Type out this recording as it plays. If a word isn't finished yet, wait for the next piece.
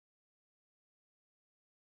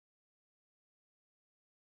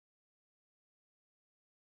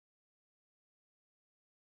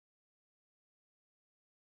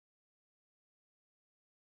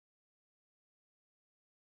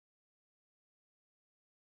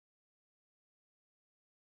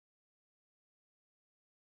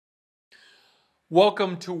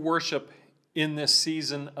Welcome to worship in this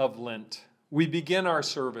season of Lent. We begin our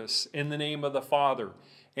service in the name of the Father,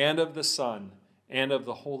 and of the Son, and of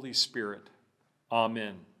the Holy Spirit.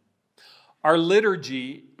 Amen. Our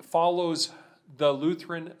liturgy follows the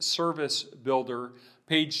Lutheran Service Builder,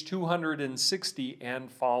 page 260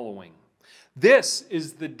 and following. This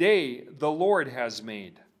is the day the Lord has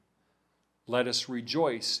made. Let us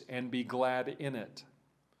rejoice and be glad in it.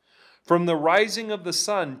 From the rising of the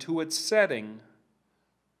sun to its setting,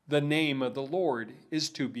 the name of the Lord is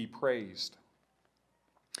to be praised.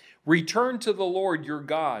 Return to the Lord your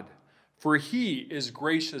God, for he is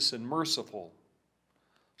gracious and merciful,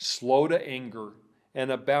 slow to anger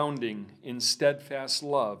and abounding in steadfast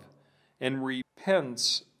love, and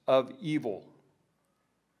repents of evil.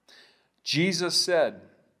 Jesus said,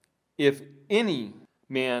 "If any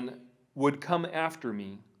man would come after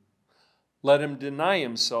me, let him deny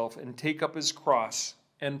himself and take up his cross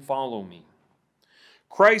and follow me."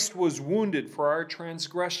 Christ was wounded for our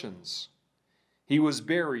transgressions. He was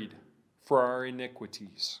buried for our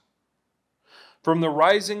iniquities. From the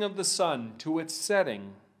rising of the sun to its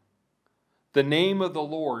setting, the name of the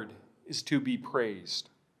Lord is to be praised.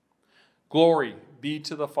 Glory be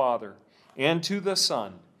to the Father, and to the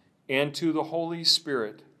Son, and to the Holy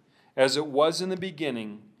Spirit, as it was in the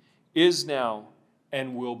beginning, is now,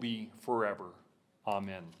 and will be forever.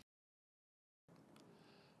 Amen.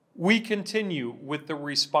 We continue with the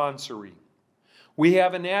responsory. We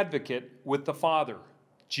have an advocate with the Father,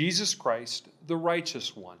 Jesus Christ, the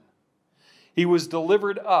righteous one. He was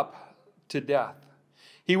delivered up to death.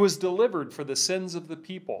 He was delivered for the sins of the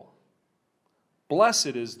people.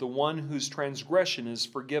 Blessed is the one whose transgression is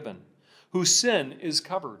forgiven, whose sin is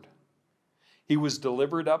covered. He was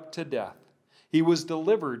delivered up to death. He was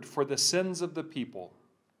delivered for the sins of the people.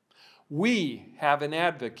 We have an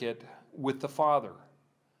advocate with the Father,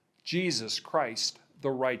 Jesus Christ,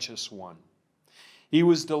 the righteous one. He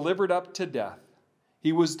was delivered up to death.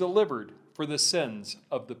 He was delivered for the sins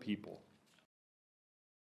of the people.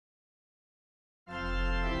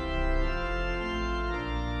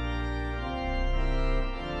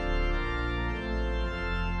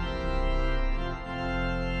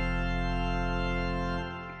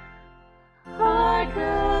 Hark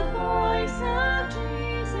the voice of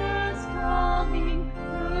Jesus calling,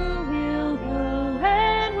 who will go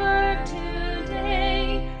and work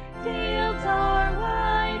today? Fields are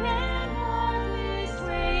wide and harvest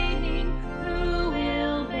waiting, who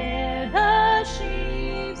will bear the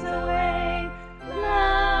sheaves away?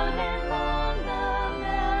 Loud and long the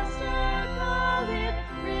Master calleth,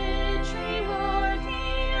 rich reward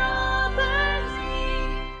he offers thee.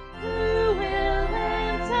 Who will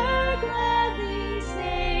answer gladly,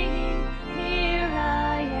 saying, Here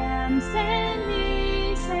I am, send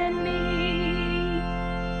me, send me.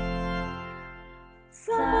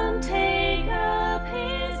 Some take up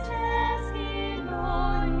his task in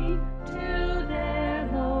morning, to their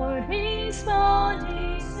Lord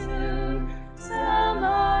responding soon. Some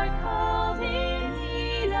are called in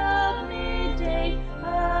heat of midday,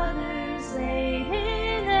 others late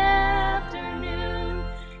in afternoon.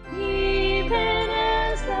 Even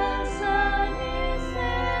as the sun is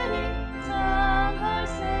setting, some are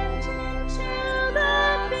sent into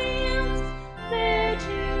the fields, there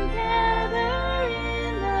to gather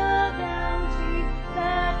in the bounty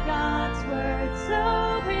that God's word so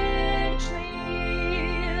richly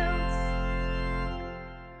yields.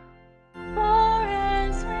 For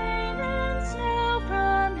as rain and snow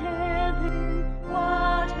from heaven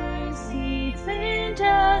waters seeds in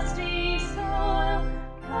dusty soil,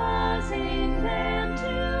 causing them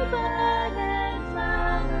to bud and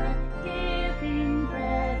flower, giving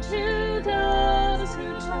bread to those who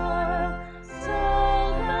toil, so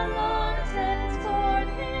the Lord sends forth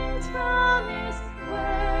his promise,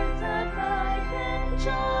 words of life and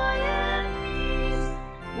joy and peace,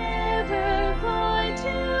 never void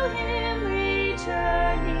to him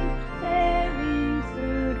returning, bearing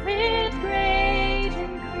fruit with great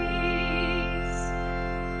increase.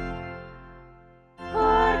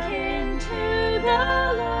 Hearken to the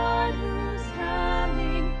Lord whose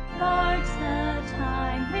coming marks the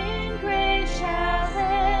time when grace shall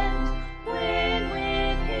end, when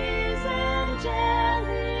with his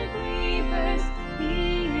angelic reapers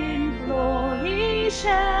he in glory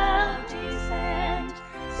shall descend.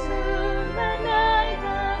 Soon the night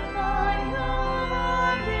of final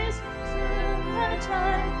harvest, soon the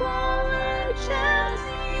time for work shall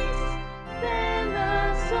cease. Then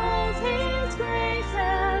the souls his grace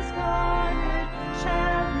has garnered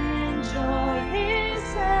shall enjoy his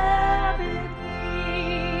Sabbath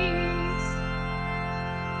peace.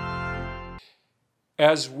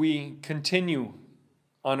 As we continue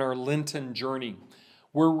on our Lenten journey,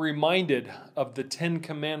 we're reminded of the 10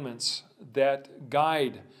 commandments that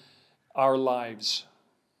guide our lives,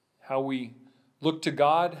 how we look to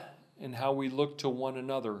God and how we look to one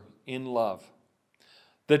another in love.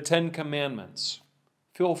 The 10 commandments.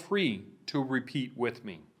 Feel free to repeat with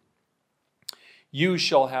me. You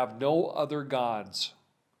shall have no other gods.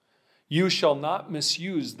 You shall not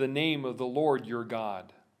misuse the name of the Lord your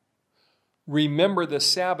God. Remember the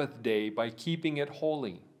Sabbath day by keeping it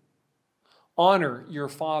holy. Honor your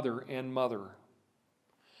father and mother.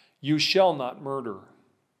 You shall not murder.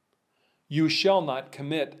 You shall not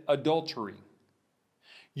commit adultery.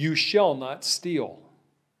 You shall not steal.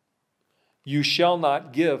 You shall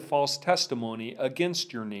not give false testimony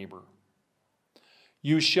against your neighbor.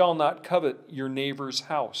 You shall not covet your neighbor's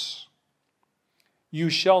house. You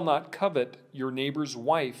shall not covet your neighbor's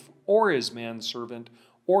wife or his manservant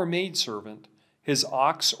or maidservant, his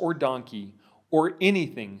ox or donkey, or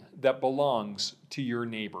anything that belongs to your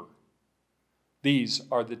neighbor. These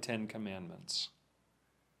are the 10 commandments.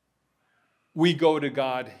 We go to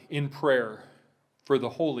God in prayer for the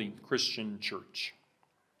Holy Christian Church.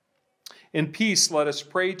 In peace, let us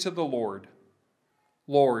pray to the Lord.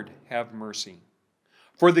 Lord, have mercy.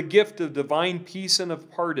 For the gift of divine peace and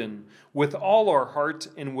of pardon, with all our heart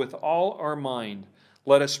and with all our mind,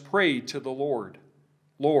 let us pray to the Lord.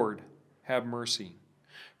 Lord, have mercy.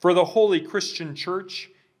 For the Holy Christian Church,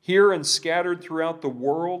 here and scattered throughout the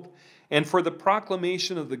world, and for the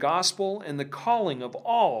proclamation of the gospel and the calling of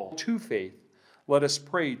all to faith, let us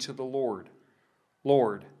pray to the Lord.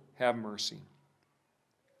 Lord, have mercy.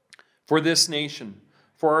 For this nation,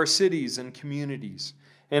 for our cities and communities,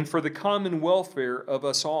 and for the common welfare of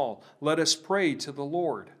us all, let us pray to the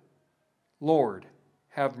Lord. Lord,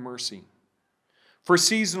 have mercy. For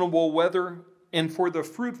seasonable weather and for the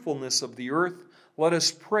fruitfulness of the earth, let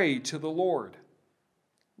us pray to the Lord.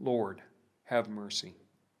 Lord, have mercy.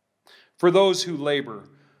 For those who labor,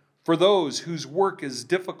 for those whose work is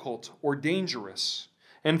difficult or dangerous,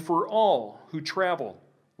 and for all who travel,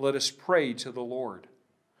 let us pray to the Lord.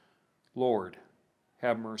 Lord,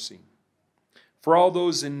 have mercy. For all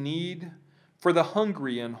those in need, for the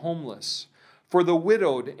hungry and homeless, for the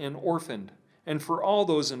widowed and orphaned, and for all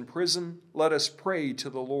those in prison, let us pray to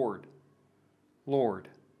the Lord. Lord,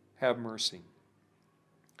 have mercy.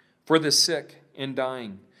 For the sick and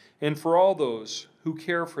dying, and for all those who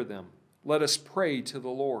care for them, let us pray to the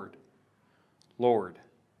Lord. Lord,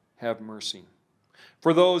 have mercy.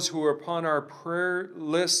 For those who are upon our prayer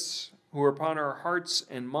lists, who are upon our hearts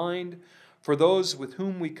and mind, for those with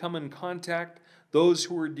whom we come in contact, those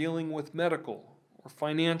who are dealing with medical or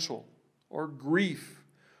financial or grief,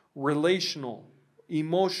 relational,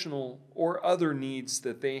 emotional, or other needs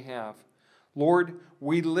that they have. Lord,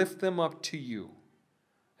 we lift them up to you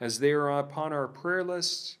as they are upon our prayer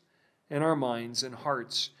lists and our minds and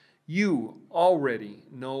hearts. You already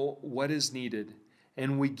know what is needed,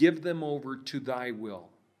 and we give them over to thy will.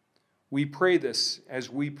 We pray this as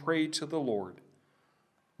we pray to the Lord.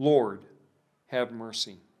 Lord, have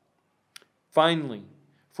mercy. Finally,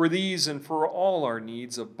 for these and for all our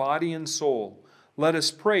needs of body and soul, let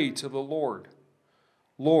us pray to the Lord.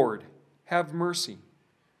 Lord, have mercy.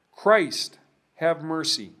 Christ, have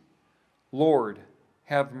mercy. Lord,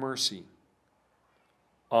 have mercy.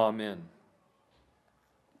 Amen.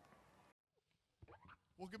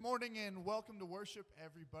 Well, good morning and welcome to worship,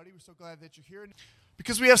 everybody. We're so glad that you're here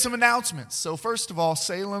because we have some announcements. So first of all,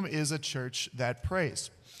 Salem is a church that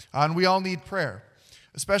prays, and we all need prayer,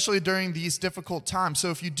 especially during these difficult times.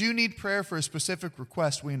 So if you do need prayer for a specific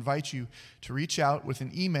request, we invite you to reach out with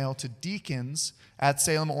an email to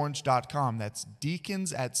deacons@salemorange.com. That's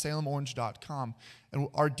deacons@salemorange.com. And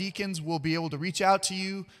our deacons will be able to reach out to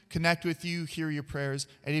you, connect with you, hear your prayers,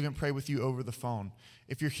 and even pray with you over the phone.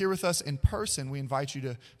 If you're here with us in person, we invite you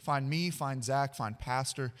to find me, find Zach, find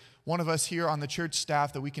Pastor, one of us here on the church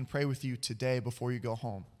staff that we can pray with you today before you go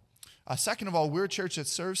home. Second of all, we're a church that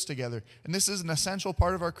serves together, and this is an essential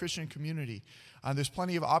part of our Christian community. There's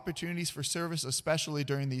plenty of opportunities for service, especially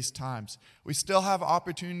during these times. We still have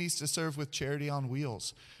opportunities to serve with Charity on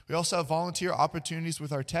Wheels. We also have volunteer opportunities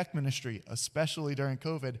with our tech ministry, especially during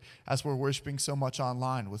COVID, as we're worshiping so much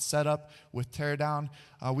online. With setup, with teardown,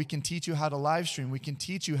 we can teach you how to live stream. We can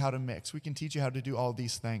teach you how to mix. We can teach you how to do all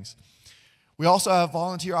these things. We also have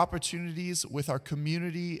volunteer opportunities with our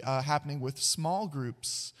community happening with small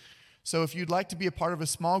groups. So if you'd like to be a part of a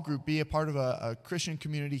small group, be a part of a Christian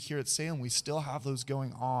community here at Salem, we still have those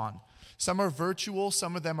going on. Some are virtual,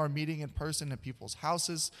 some of them are meeting in person at people's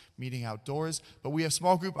houses, meeting outdoors, but we have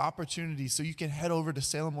small group opportunities, so you can head over to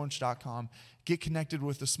SalemOrange.com, get connected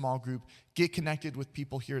with a small group, get connected with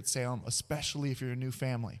people here at Salem, especially if you're a new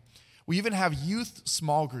family. We even have youth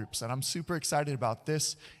small groups, and I'm super excited about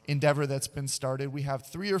this endeavor that's been started. We have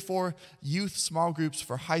 3 or 4 youth small groups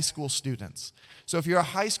for high school students. So if you're a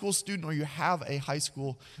high school student or you have a high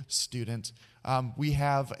school student, we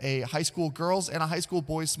have a high school girls and a high school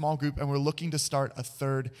boys small group, and we're looking to start a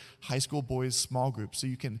 3rd high school boys small group, so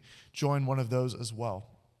you can join one of those as well.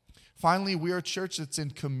 Finally, we are a church that's in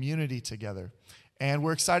community together. And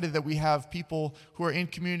we're excited that we have people who are in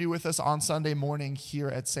community with us on Sunday morning here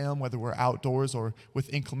at Salem, whether we're outdoors or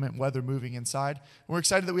with inclement weather moving inside. And we're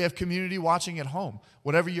excited that we have community watching at home.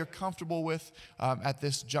 Whatever you're comfortable with at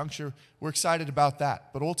this juncture, we're excited about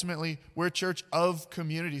that. But ultimately, we're a church of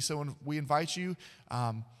community, so when we invite you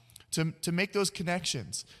to make those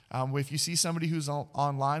connections. If you see somebody who's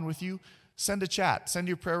online with you, send a chat. Send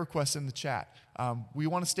your prayer requests in the chat. We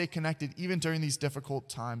want to stay connected even during these difficult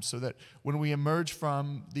times so that when we emerge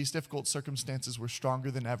from these difficult circumstances, we're stronger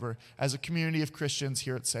than ever as a community of Christians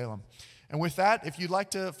here at Salem. And with that, if you'd like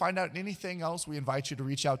to find out anything else, we invite you to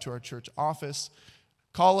reach out to our church office,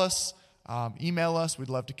 call us, email us. We'd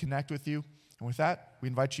love to connect with you. And with that, we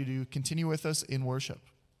invite you to continue with us in worship.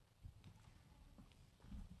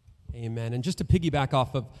 Amen. And just to piggyback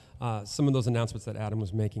off of some of those announcements that Adam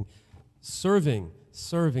was making, serving.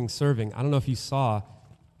 I don't know if you saw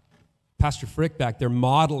Pastor Frick back there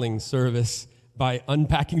modeling service by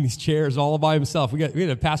unpacking these chairs all by himself. We had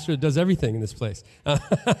a pastor that does everything in this place.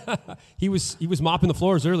 He was mopping the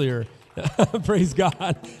floors earlier. Praise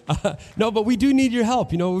God. No, but we do need your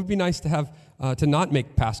help. You know, it would be nice to have to not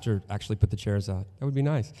make Pastor actually put the chairs out. That would be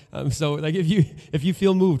nice. So, like, if you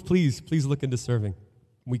feel moved, please look into serving.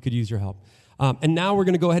 We could use your help. And now we're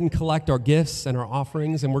going to go ahead and collect our gifts and our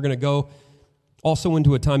offerings, and we're going to go also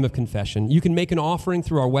into a time of confession. You can make an offering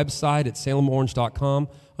through our website at SalemOrange.com.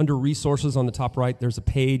 Under resources on the top right, there's a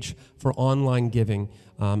page for online giving.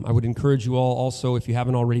 I would encourage you all also, if you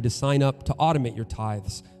haven't already, to sign up to automate your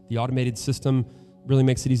tithes. The automated system really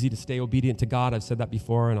makes it easy to stay obedient to God. I've said that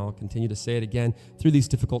before, and I'll continue to say it again. Through these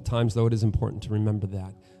difficult times, though, it is important to remember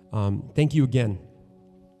that. Thank you again.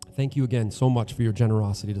 Thank you again so much for your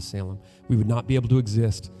generosity to Salem. We would not be able to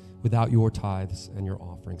exist without your tithes and your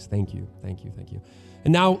offerings. Thank you, thank you, thank you.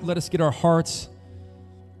 And now let us get our hearts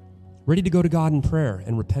ready to go to God in prayer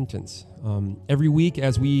and repentance. Every week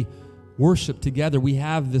as we worship together, we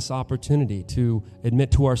have this opportunity to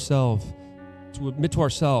admit to ourselves,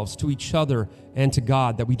 to each other, and to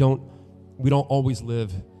God that we don't always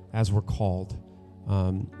live as we're called.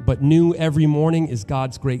 But new every morning is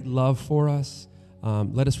God's great love for us.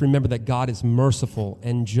 Let us remember that God is merciful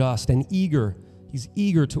and just and eager. He's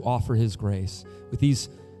eager to offer his grace. With these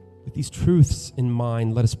truths in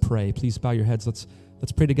mind, let us pray. Please bow your heads.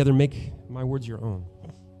 Let's pray together. Make my words your own.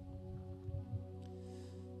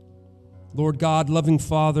 Lord God, loving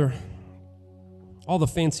Father, all the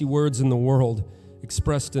fancy words in the world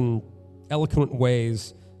expressed in eloquent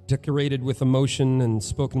ways, decorated with emotion and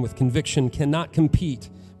spoken with conviction, cannot compete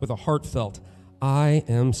with a heartfelt, I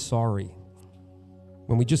am sorry.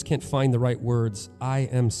 When we just can't find the right words, I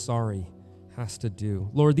am sorry has to do.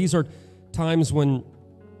 Lord, these are times when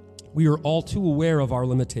we are all too aware of our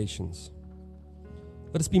limitations.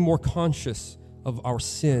 Let us be more conscious of our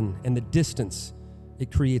sin and the distance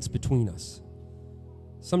it creates between us.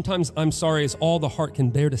 Sometimes I'm sorry is all the heart can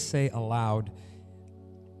bear to say aloud.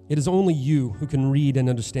 It is only you who can read and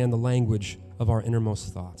understand the language of our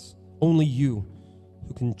innermost thoughts. Only you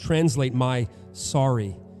who can translate my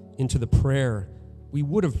sorry into the prayer we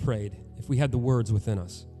would have prayed if we had the words within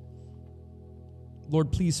us. Lord,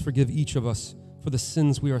 please forgive each of us for the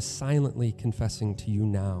sins we are silently confessing to you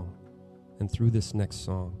now and through this next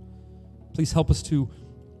song. Please help us to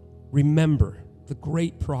remember the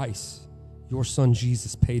great price your Son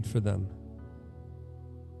Jesus paid for them.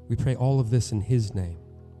 We pray all of this in his name.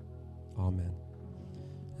 Amen.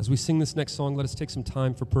 As we sing this next song, let us take some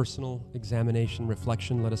time for personal examination,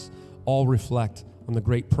 reflection. Let us all reflect on the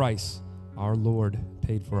great price our Lord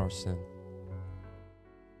paid for our sin.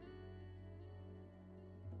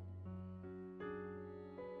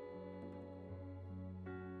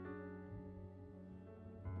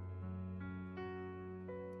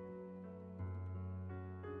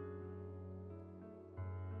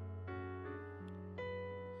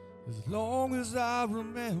 As long as I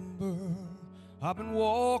remember, I've been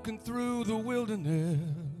walking through the wilderness,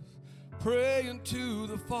 praying to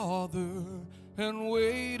the Father and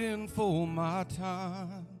waiting for my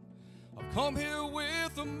time. I've come here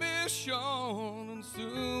with a mission, and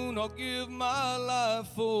soon I'll give my life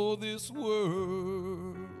for this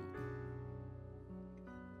world.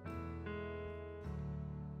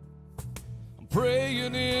 I'm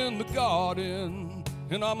praying in the garden,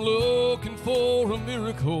 and I'm looking for a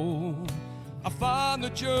miracle. I find the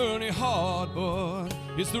journey hard, but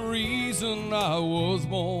it's the reason I was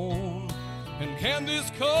born. And can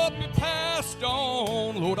this cup be passed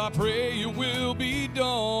on? Lord, I pray your will be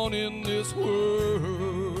done in this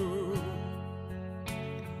world.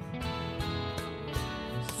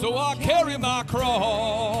 So I carry my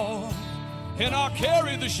cross, and I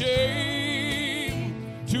carry the shame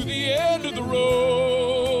to the end of the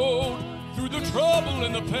road, through the trouble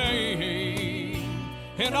and the pain.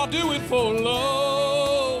 And I'll do it for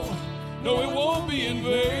love. No, it won't be in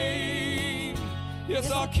vain.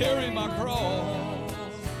 Yes, I'll carry my cross,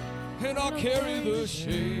 and I'll carry the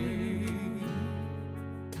shame.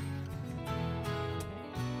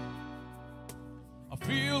 I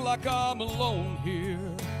feel like I'm alone here,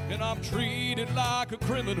 and I'm treated like a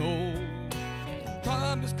criminal.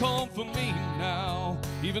 Time has come for me now,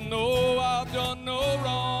 even though I've done no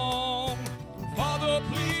wrong. Father,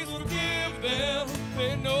 please forgive them.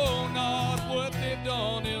 They know not what they've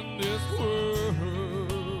done in this world.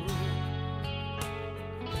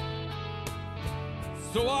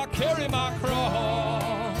 So I carry my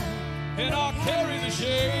cross, and I carry the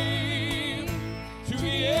shame to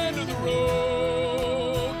the end of the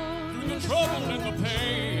road, through the trouble and the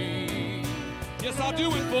pain. Yes, I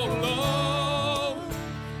do it for love.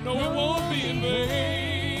 No, it won't be in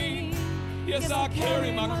vain. Yes, I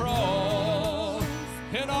carry my cross,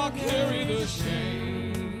 and I'll carry the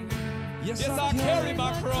shame. Yes, I carry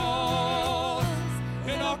my cross,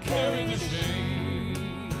 and I'll carry the shame.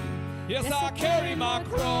 Yes, I carry my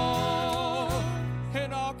cross,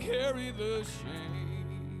 and I'll carry the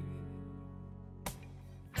shame.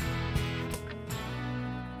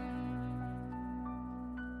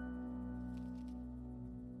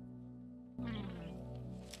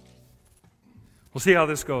 We'll see how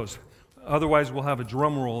this goes. Otherwise, we'll have a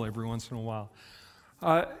drum roll every once in a while.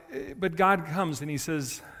 But God comes and he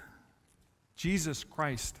says, Jesus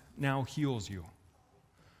Christ now heals you.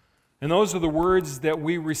 And those are the words that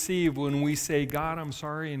we receive when we say, God, I'm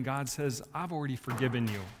sorry. And God says, I've already forgiven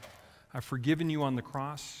you. I've forgiven you on the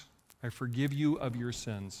cross. I forgive you of your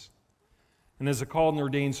sins. And as a called and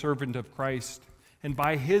ordained servant of Christ, and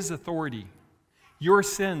by his authority, your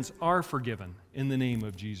sins are forgiven in the name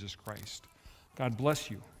of Jesus Christ. God bless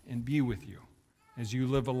you and be with you as you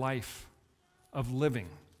live a life of living,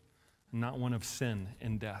 not one of sin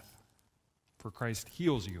and death. For Christ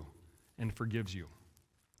heals you and forgives you.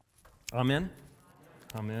 Amen?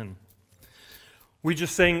 Amen. We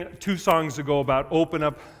just sang 2 songs ago about open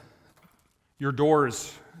up your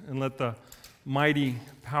doors and let the mighty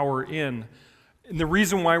power in. And the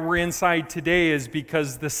reason why we're inside today is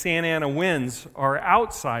because the Santa Ana winds are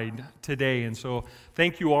outside today. And so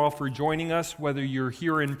thank you all for joining us, whether you're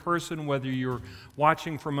here in person, whether you're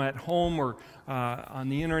watching from at home or on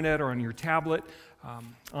the internet or on your tablet,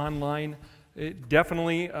 online. I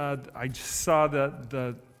just saw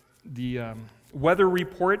the weather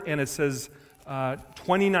report, and it says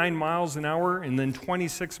 29 miles an hour and then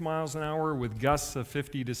 26 miles an hour with gusts of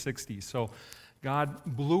 50 to 60. So God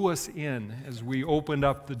blew us in as we opened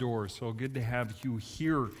up the doors. So good to have you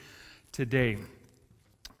here today.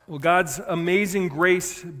 Well, God's amazing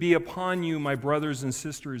grace be upon you, my brothers and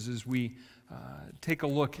sisters, as we take a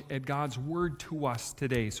look at God's word to us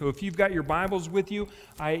today. So if you've got your Bibles with you,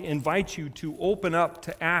 I invite you to open up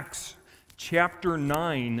to Acts chapter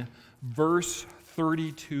 9, verse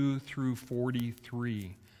 32 through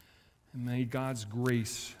 43. And may God's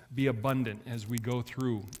grace be abundant as we go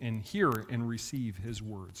through and hear and receive his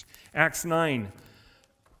words. Acts 9,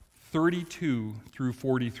 32 through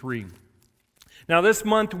 43. Now, this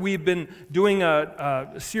month we've been doing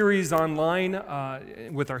a series online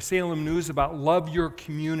with our Salem News about Love Your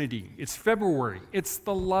Community. It's February. It's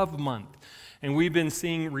the Love Month. And we've been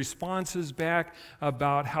seeing responses back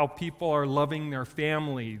about how people are loving their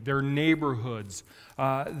family, their neighborhoods,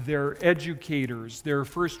 their educators, their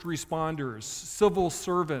first responders, civil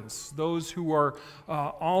servants, those who are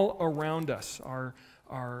all around us, our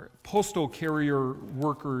postal carrier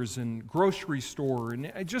workers and grocery store,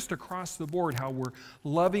 and just across the board, how we're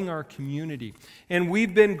loving our community. And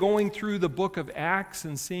we've been going through the book of Acts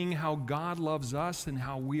and seeing how God loves us and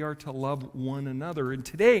how we are to love one another. And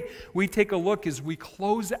today, we take a look as we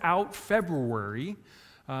close out February,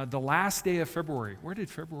 the last day of February. Where did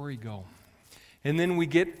February go? And then we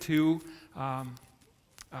get to,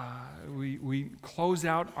 we close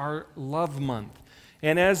out our love month.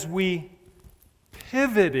 And as we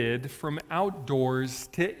pivoted from outdoors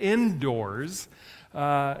to indoors,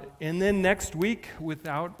 and then next week,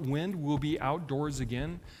 without wind, we'll be outdoors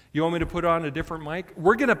again. You want me to put on a different mic?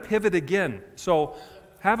 We're going to pivot again. So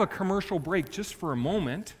have a commercial break just for a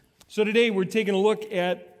moment. So today we're taking a look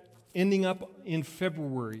at ending up in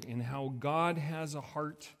February and how God has a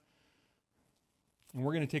heart. And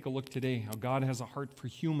we're going to take a look today how God has a heart for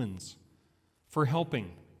humans, for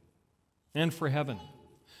helping, and for heaven.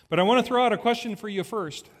 But I want to throw out a question for you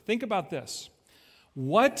first. Think about this.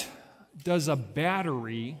 What does a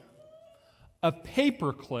battery, a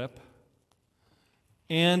paperclip,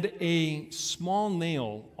 and a small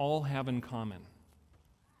nail all have in common?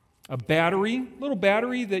 A battery, little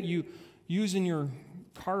battery that you use in your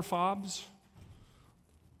car fobs,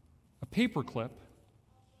 a paperclip,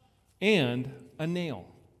 and a nail.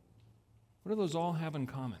 What do those all have in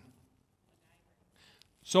common?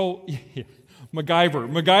 So,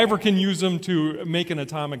 MacGyver can use them to make an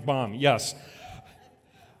atomic bomb, yes.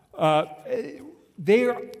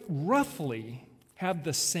 They roughly have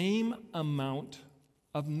the same amount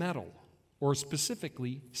of metal, or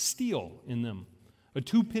specifically steel, in them. A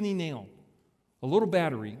 2-penny nail, a little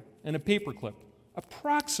battery, and a paperclip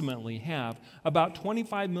approximately have about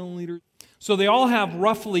 25 milliliters. So they all have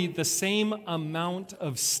roughly the same amount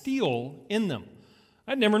of steel in them.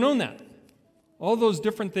 I'd never known that. All those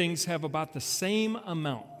different things have about the same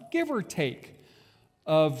amount, give or take,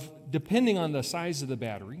 of, depending on the size of the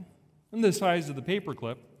battery and the size of the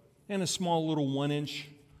paperclip, and a small little 1-inch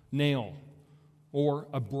nail, or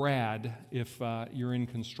a brad if you're in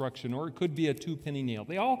construction, or it could be a 2-penny nail.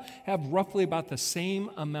 They all have roughly about the same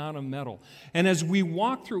amount of metal. And as we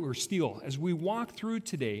walk through, or steel, as we walk through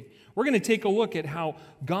today, we're going to take a look at how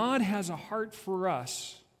God has a heart for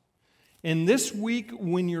us. And this week,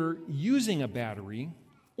 when you're using a battery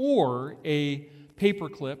or a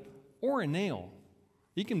paperclip or a nail,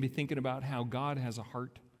 you can be thinking about how God has a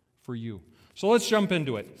heart for you. So let's jump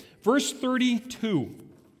into it. Verse 32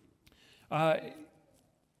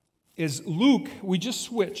 is Luke. We just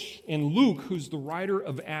switched, and Luke, who's the writer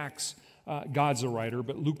of Acts, God's a writer,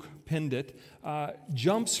 but Luke penned it,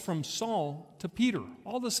 jumps from Saul to Peter.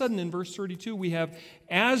 All of a sudden, in verse 32, we have,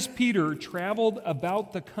 as Peter traveled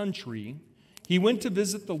about the country, he went to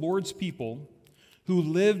visit the Lord's people who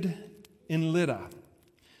lived in Lydda.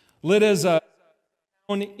 Lydda is a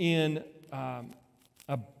town in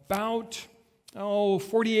about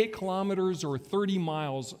 48 kilometers or 30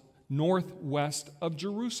 miles northwest of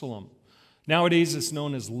Jerusalem. Nowadays it's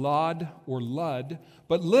known as Lod or Lud,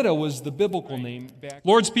 but Lydda was the biblical name back.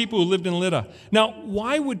 Lord's people who lived in Lydda. Now,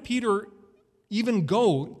 why would Peter even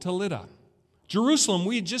go to Lydda? Jerusalem,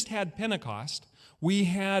 we had just had Pentecost. We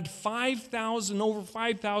had over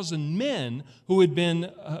 5,000 men who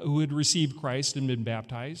had received Christ and been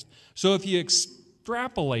baptized. So if you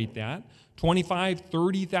extrapolate that,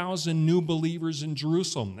 30,000 new believers in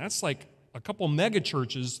Jerusalem. That's like a couple mega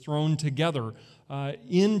churches thrown together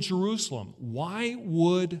in Jerusalem. Why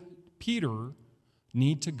would Peter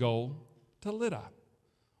need to go to Lydda?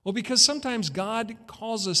 Well, because sometimes God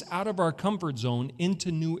calls us out of our comfort zone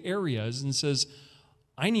into new areas and says,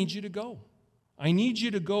 I need you to go. I need you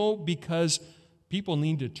to go because people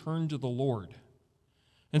need to turn to the Lord.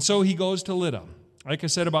 And so he goes to Lydda. Like I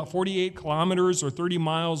said, about 48 kilometers or 30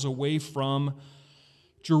 miles away from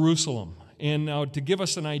Jerusalem. And now to give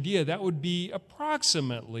us an idea, that would be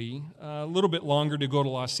approximately a little bit longer to go to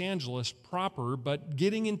Los Angeles proper, but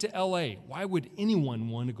getting into L.A. Why would anyone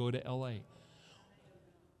want to go to L.A.?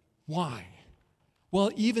 Why?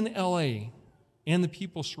 Well, even L.A. and the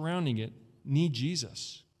people surrounding it need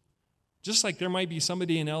Jesus. Just like there might be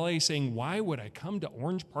somebody in L.A. saying, why would I come to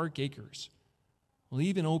Orange Park Acres? Well,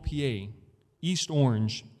 even OPA, East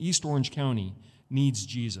Orange County, needs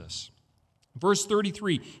Jesus. Verse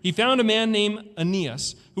 33, he found a man named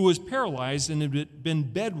Aeneas who was paralyzed and had been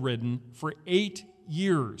bedridden for 8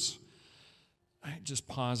 years. I just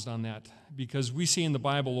paused on that because we see in the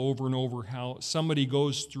Bible over and over how somebody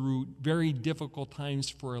goes through very difficult times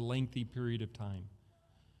for a lengthy period of time.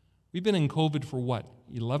 We've been in COVID for what,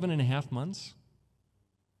 11 and a half months?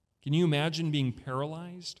 Can you imagine being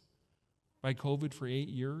paralyzed by COVID for 8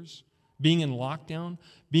 years? Being in lockdown,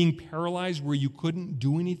 being paralyzed where you couldn't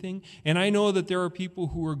do anything. And I know that there are people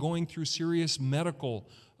who are going through serious medical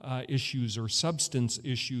issues or substance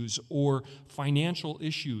issues or financial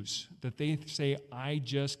issues that they say, I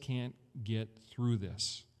just can't get through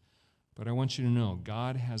this. But I want you to know,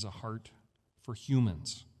 God has a heart for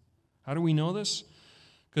humans. How do we know this?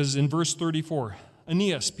 Because in verse 34,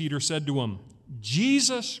 Aeneas, Peter said to him,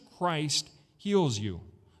 Jesus Christ heals you.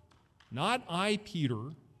 Not I,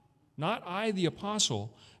 Peter, not I, the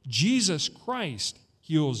apostle. Jesus Christ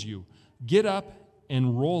heals you. Get up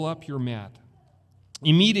and roll up your mat.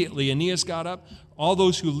 Immediately Aeneas got up. All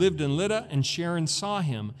those who lived in Lydda and Sharon saw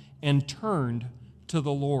him and turned to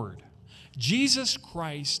the Lord. Jesus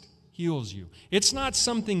Christ heals you. It's not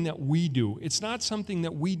something that we do. It's not something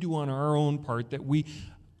that we do on our own part, that we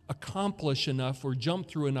accomplish enough or jump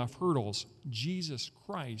through enough hurdles. Jesus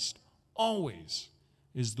Christ always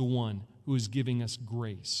is the one who is giving us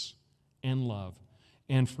grace and love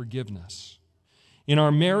and forgiveness. In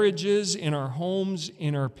our marriages, in our homes,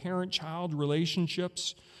 in our parent-child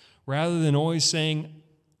relationships, rather than always saying,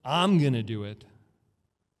 I'm going to do it,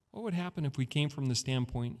 what would happen if we came from the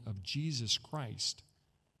standpoint of Jesus Christ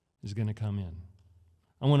is going to come in?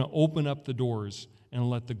 I want to open up the doors and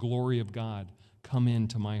let the glory of God come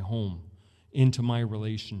into my home, into my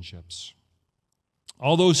relationships.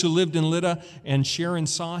 All those who lived in Lydda and Sharon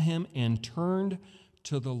saw him and turned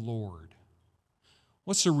to the Lord.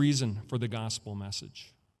 What's the reason for the gospel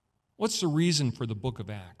message? What's the reason for the book of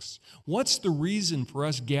Acts? What's the reason for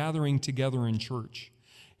us gathering together in church?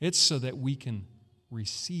 It's so that we can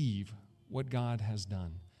receive what God has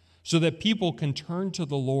done, so that people can turn to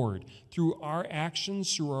the Lord through our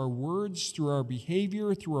actions, through our words, through our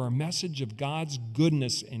behavior, through our message of God's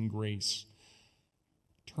goodness and grace.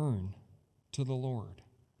 Turn to the Lord.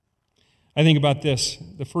 I think about this,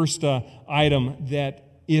 the first item,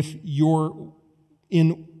 that if you're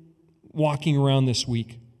in walking around this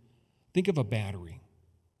week, think of a battery.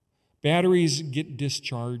 Batteries get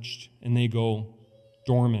discharged and they go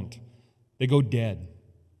dormant. They go dead.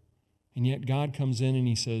 And yet God comes in and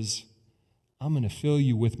he says, I'm going to fill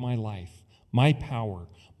you with my life, my power,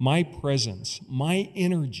 my presence, my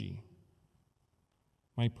energy,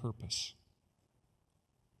 my purpose.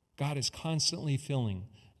 God is constantly filling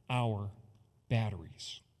our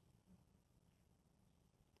batteries.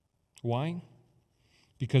 Why?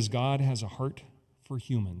 Because God has a heart for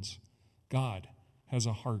humans. God has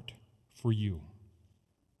a heart for you.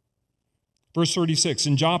 Verse 36,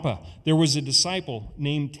 in Joppa, there was a disciple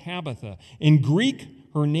named Tabitha. In Greek,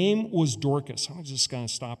 her name was Dorcas. I'm just going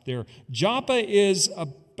to stop there. Joppa is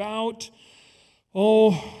about,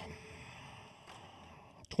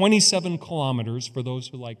 27 kilometers, for those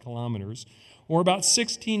who like kilometers, or about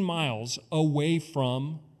 16 miles away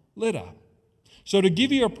from Lydda. So to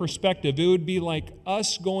give you a perspective, it would be like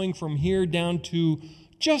us going from here down to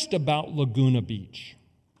just about Laguna Beach.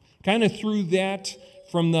 Kind of through that,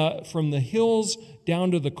 from the hills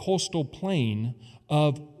down to the coastal plain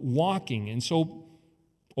of walking. And so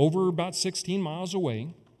over about 16 miles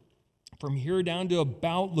away, from here down to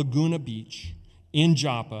about Laguna Beach in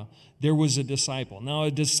Joppa, there was a disciple. Now,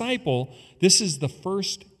 a disciple, this is the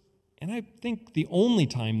first, and I think the only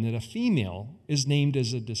time that a female is named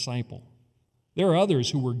as a disciple. There are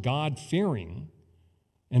others who were God-fearing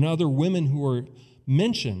and other women who are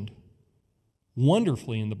mentioned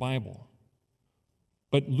wonderfully in the Bible.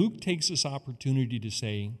 But Luke takes this opportunity to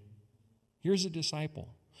say, here's a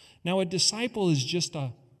disciple. Now, a disciple is just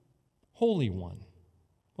a holy one,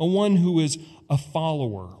 a one who is a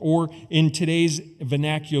follower, or in today's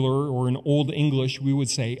vernacular or in Old English, we would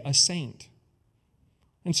say a saint.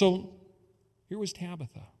 And so here was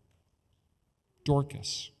Tabitha,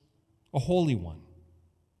 Dorcas, a holy one,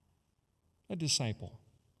 a disciple,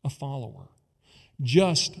 a follower,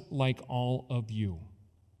 just like all of you.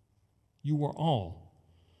 You were all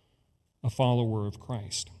a follower of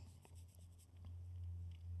Christ.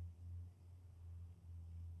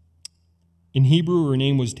 In Hebrew, her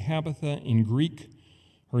name was Tabitha. In Greek,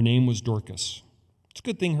 her name was Dorcas. It's a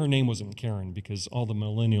good thing her name wasn't Karen, because all the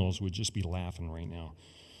millennials would just be laughing right now.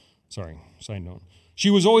 Sorry, side note.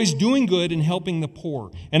 She was always doing good and helping the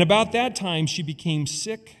poor. And about that time, she became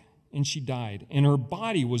sick and she died. And her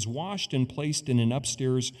body was washed and placed in an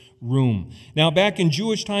upstairs room. Now, back in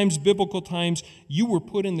Jewish times, biblical times, you were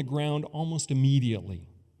put in the ground almost immediately.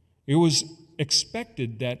 It was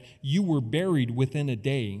expected that you were buried within a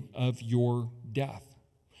day of your death.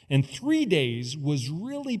 And 3 days was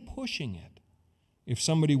really pushing it if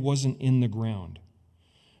somebody wasn't in the ground.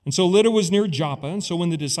 And so Lydda was near Joppa, and so when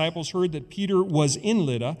the disciples heard that Peter was in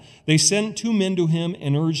Lydda, they sent 2 men to him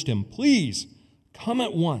and urged him, please, come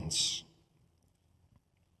at once.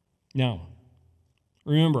 Now,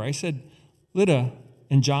 remember, I said Lydda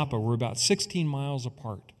and Joppa were about 16 miles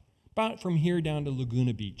apart, about from here down to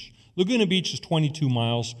Laguna Beach. Laguna Beach is 22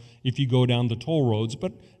 miles if you go down the toll roads,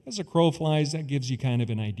 but as a crow flies, that gives you kind of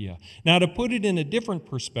an idea. Now, to put it in a different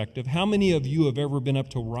perspective, how many of you have ever been up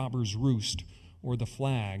to Robber's Roost or the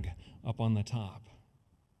Flag up on the top?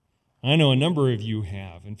 I know a number of you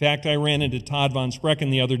have. In fact, I ran into Todd Von Sprecken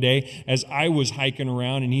the other day as I was hiking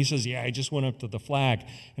around, and he says, yeah, I just went up to the flag.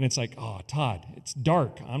 And it's like, oh, Todd, it's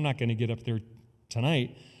dark. I'm not going to get up there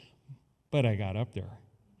tonight. But I got up there.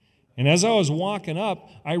 And as I was walking up,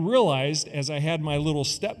 I realized, as I had my little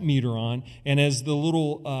step meter on, and as the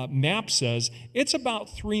little map says, it's about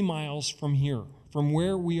 3 miles from here, from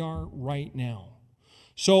where we are right now.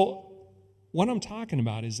 So what I'm talking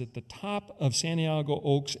about is at the top of Santiago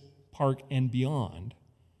Oaks Park and beyond,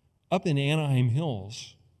 up in Anaheim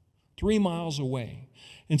Hills, 3 miles away.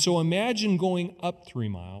 And so imagine going up 3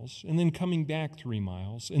 miles, and then coming back 3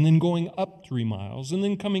 miles, and then going up 3 miles, and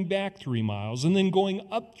then coming back 3 miles, and then going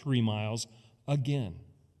up 3 miles again.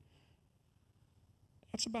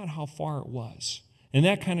 That's about how far it was, and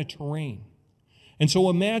that kind of terrain. And so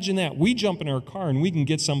imagine that. We jump in our car, and we can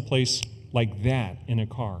get someplace like that in a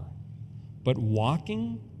car. But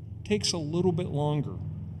walking takes a little bit longer.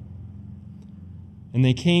 And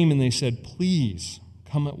they came and they said, please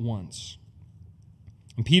come at once.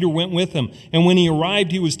 And Peter went with him. And when he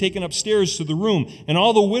arrived, he was taken upstairs to the room. And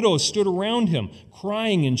all the widows stood around him,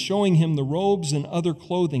 crying and showing him the robes and other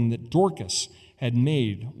clothing that Dorcas had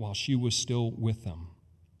made while she was still with them.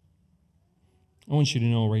 I want you to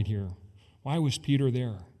know right here, why was Peter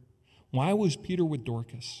there? Why was Peter with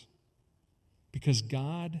Dorcas? Because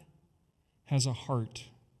God has a heart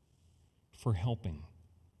for helping.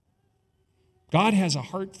 God has a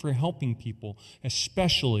heart for helping people,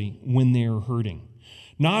 especially when they are hurting.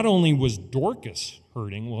 Not only was Dorcas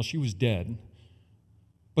hurting, well, she was dead,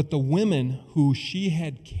 but the women who she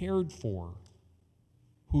had cared for,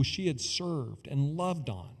 who she had served and loved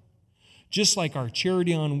on, just like our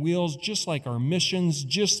Charity on Wheels, just like our missions,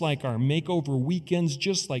 just like our makeover weekends,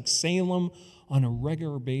 just like Salem, on a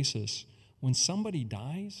regular basis. When somebody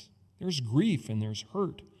dies, there's grief and there's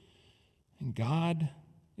hurt. And God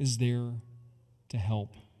is there to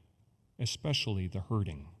help, especially the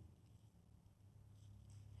hurting.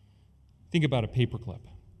 Think about a paperclip.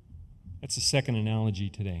 That's the second analogy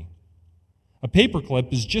today. A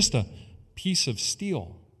paperclip is just a piece of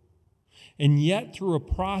steel. And yet, through a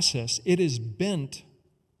process, it is bent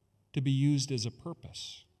to be used as a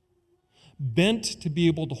purpose. Bent to be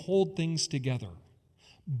able to hold things together.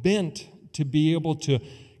 Bent to be able to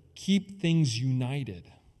keep things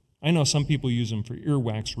united. I know some people use them for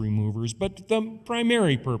earwax removers, but the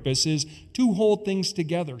primary purpose is to hold things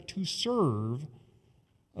together, to serve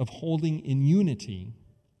of holding in unity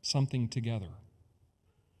something together.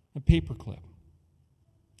 A paperclip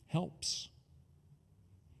helps.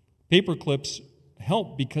 Paperclips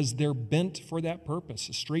help because they're bent for that purpose.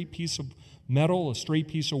 A straight piece of metal, a straight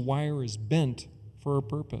piece of wire is bent for a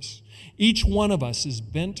purpose. Each one of us is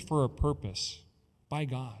bent for a purpose by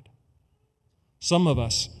God. Some of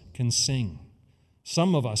us can sing.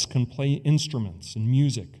 Some of us can play instruments and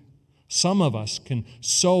music. Some of us can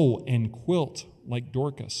sew and quilt like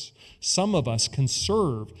Dorcas. Some of us can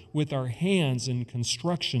serve with our hands in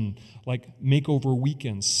construction like makeover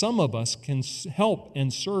weekends. Some of us can help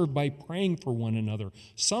and serve by praying for one another.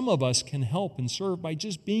 Some of us can help and serve by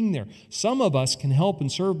just being there. Some of us can help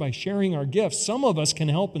and serve by sharing our gifts. Some of us can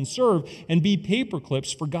help and serve and be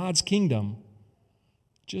paperclips for God's kingdom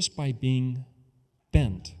just by being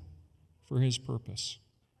bent for His purpose.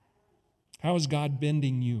 How is God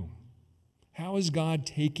bending you? How is God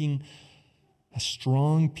taking a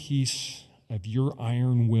strong piece of your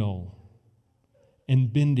iron will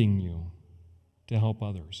and bending you to help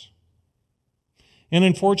others? And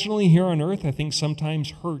unfortunately, here on earth, I think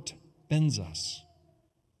sometimes hurt bends us.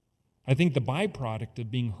 I think the byproduct of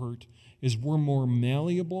being hurt is we're more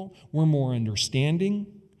malleable, we're more understanding,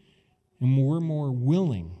 and we're more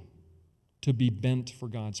willing to be bent for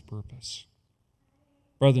God's purpose.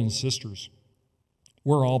 Brothers and sisters,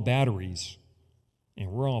 we're all batteries and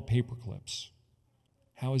we're all paperclips.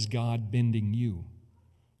 How is God bending you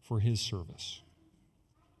for His service?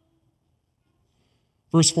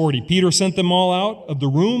 Verse 40, Peter sent them all out of the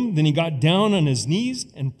room. Then he got down on his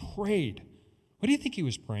knees and prayed. What do you think he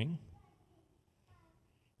was praying?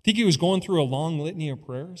 Think he was going through a long litany of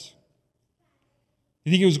prayers?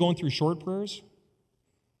 You think he was going through short prayers?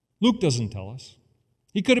 Luke doesn't tell us.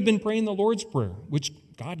 He could have been praying the Lord's Prayer, which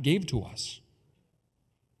God gave to us.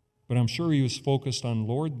 But I'm sure he was focused on,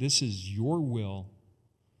 Lord, this is your will,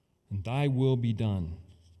 and thy will be done.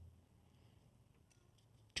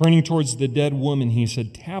 Turning towards the dead woman, he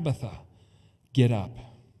said, Tabitha, get up.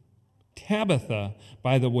 Tabitha,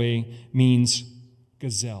 by the way, means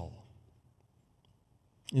gazelle.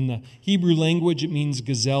 In the Hebrew language, it means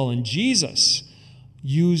gazelle. And Jesus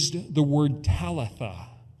used the word Talitha,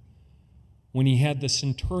 when he had the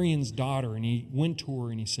centurion's daughter and he went to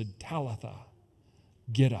her and he said, Talitha,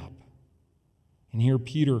 get up. And here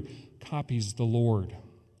Peter copies the Lord,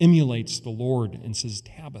 emulates the Lord, and says,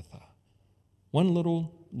 Tabitha. One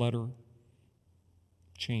little letter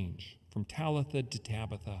change from Talitha to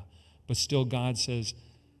Tabitha, but still God says,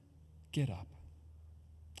 get up.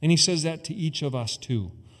 And he says that to each of us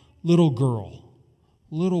too. Little girl,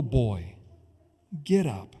 little boy, get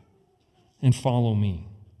up and follow me.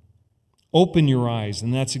 Open your eyes,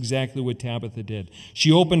 and that's exactly what Tabitha did.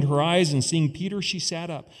 She opened her eyes, and seeing Peter, she sat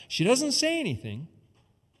up. She doesn't say anything.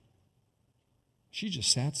 She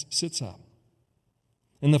just sits up.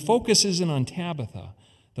 And the focus isn't on Tabitha.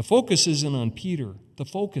 The focus isn't on Peter. The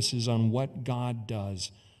focus is on what God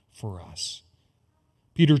does for us.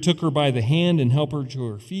 Peter took her by the hand and helped her to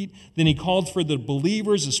her feet. Then he called for the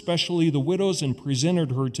believers, especially the widows, and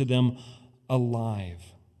presented her to them alive.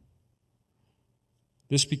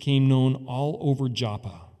 This became known all over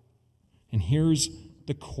Joppa. And here's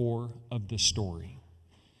the core of the story.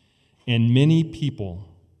 And many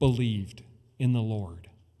people believed in the Lord.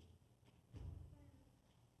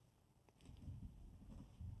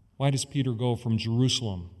 Why does Peter go from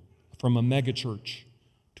Jerusalem, from a megachurch,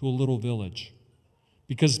 to a little village?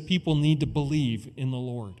 Because people need to believe in the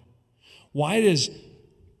Lord. Why does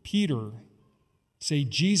Peter say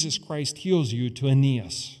Jesus Christ heals you to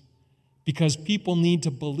Aeneas? Because people need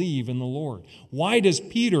to believe in the Lord. Why does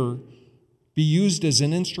Peter be used as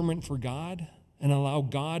an instrument for God and allow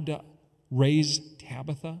God to raise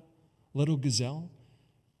Tabitha, little gazelle?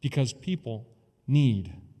 Because people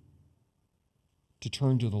need to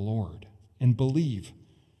turn to the Lord and believe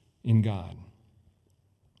in God.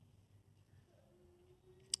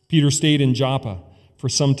 Peter stayed in Joppa for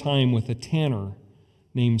some time with a tanner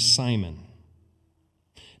named Simon.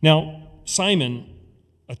 Now, Simon,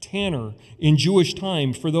 a tanner in Jewish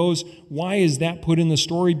time, for those, why is that put in the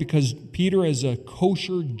story? Because Peter, as a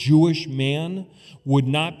kosher Jewish man, would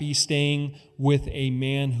not be staying with a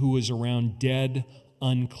man who was around dead,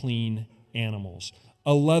 unclean animals.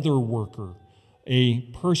 A leather worker, a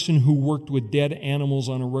person who worked with dead animals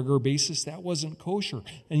on a regular basis, that wasn't kosher.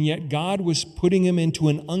 And yet God was putting him into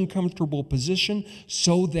an uncomfortable position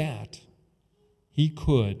so that he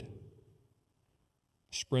could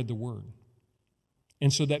spread the word.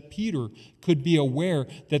 And so that Peter could be aware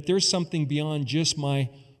that there's something beyond just my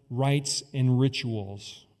rites and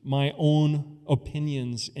rituals, my own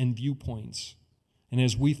opinions and viewpoints. And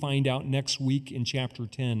as we find out next week in chapter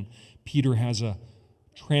 10, Peter has a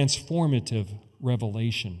transformative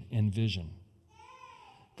revelation and vision.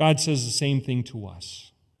 God says the same thing to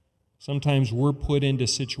us. Sometimes we're put into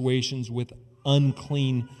situations with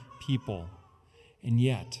unclean people, and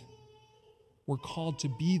yet we're called to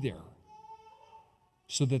be there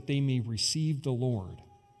so that they may receive the Lord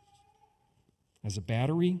as a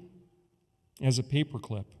battery, as a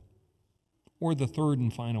paperclip, or the third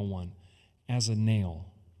and final one, as a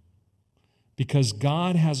nail. Because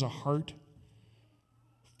God has a heart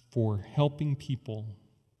for helping people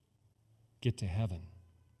get to heaven.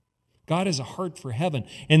 God has a heart for heaven,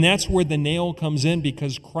 and that's where the nail comes in,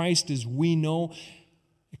 because Christ, as we know,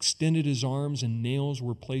 extended his arms, and nails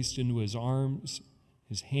were placed into his arms,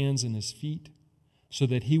 his hands, and his feet, so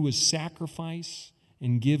that he would sacrifice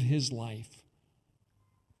and give his life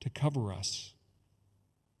to cover us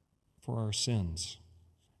for our sins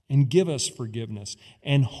and give us forgiveness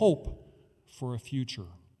and hope for a future.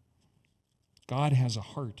 God has a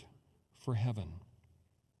heart for heaven.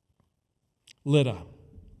 Lydda,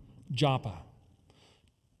 Joppa,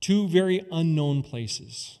 two very unknown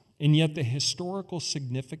places, and yet the historical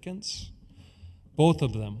significance, both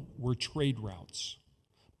of them were trade routes.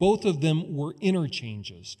 Both of them were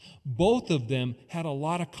interchanges. Both of them had a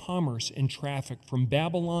lot of commerce and traffic from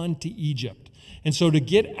Babylon to Egypt. And so to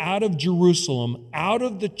get out of Jerusalem, out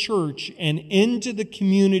of the church, and into the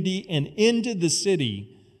community and into the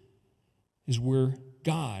city is where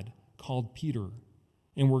God called Peter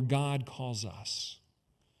and where God calls us.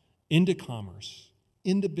 Into commerce,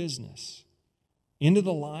 into business, into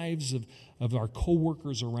the lives of our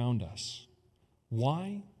co-workers around us.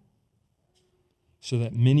 Why? So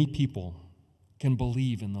that many people can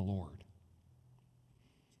believe in the Lord.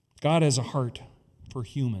 God has a heart for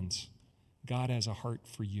humans. God has a heart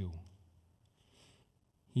for you.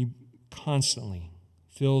 He constantly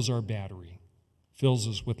fills our battery, fills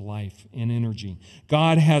us with life and energy.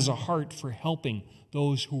 God has a heart for helping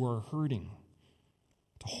those who are hurting,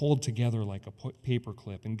 to hold together like a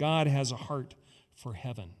paperclip. And God has a heart for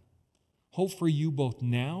heaven. Hope for you both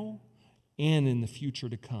now and in the future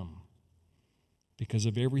to come, because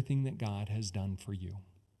of everything that God has done for you.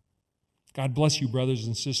 God bless you, brothers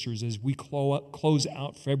and sisters, as we close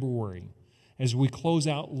out February, as we close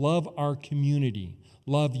out, love our community,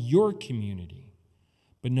 love your community,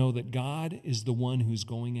 but know that God is the one who's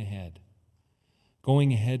going ahead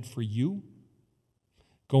for you,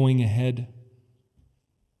 going ahead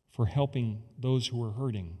for helping those who are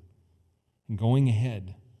hurting, and going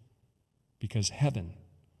ahead because heaven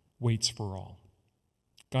waits for all.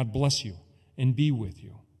 God bless you and be with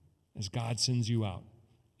you as God sends you out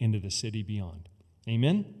into the city beyond.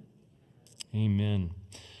 Amen? Amen.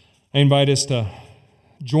 I invite us to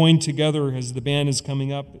join together as the band is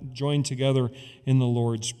coming up, join together in the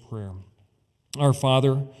Lord's Prayer. Our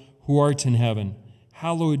Father, who art in heaven,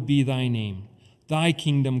 hallowed be thy name. Thy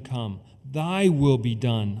kingdom come, thy will be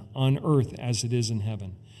done on earth as it is in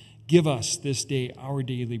heaven. Give us this day our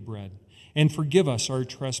daily bread, and forgive us our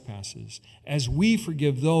trespasses, as we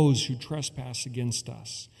forgive those who trespass against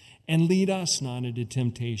us. And lead us not into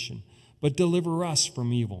temptation, but deliver us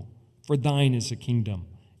from evil. For thine is the kingdom,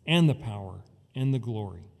 and the power, and the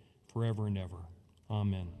glory, forever and ever.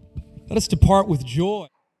 Amen. Let us depart with joy.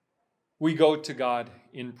 We go to God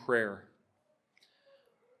in prayer.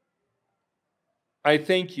 I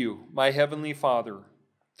thank you, my heavenly Father,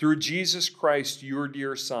 through Jesus Christ, your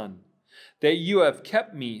dear Son, that you have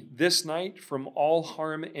kept me this night from all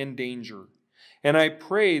harm and danger. And I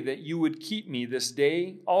pray that you would keep me this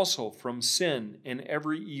day also from sin and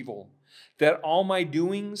every evil, that all my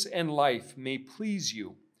doings and life may please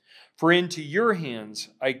you. For into your hands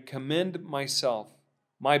I commend myself,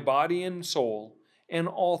 my body and soul, and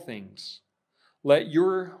all things. Let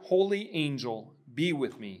your holy angel be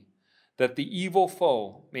with me, that the evil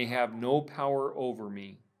foe may have no power over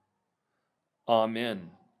me. Amen.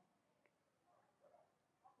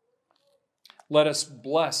 Let us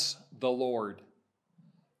bless the Lord.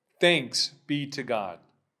 Thanks be to God.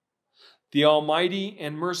 The Almighty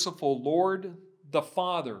and merciful Lord, the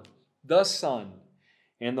Father, the Son,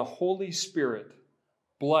 and the Holy Spirit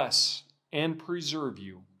bless and preserve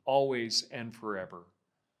you always and forever.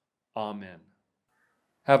 Amen.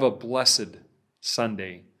 Have a blessed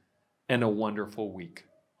Sunday and a wonderful week.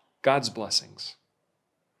 God's blessings.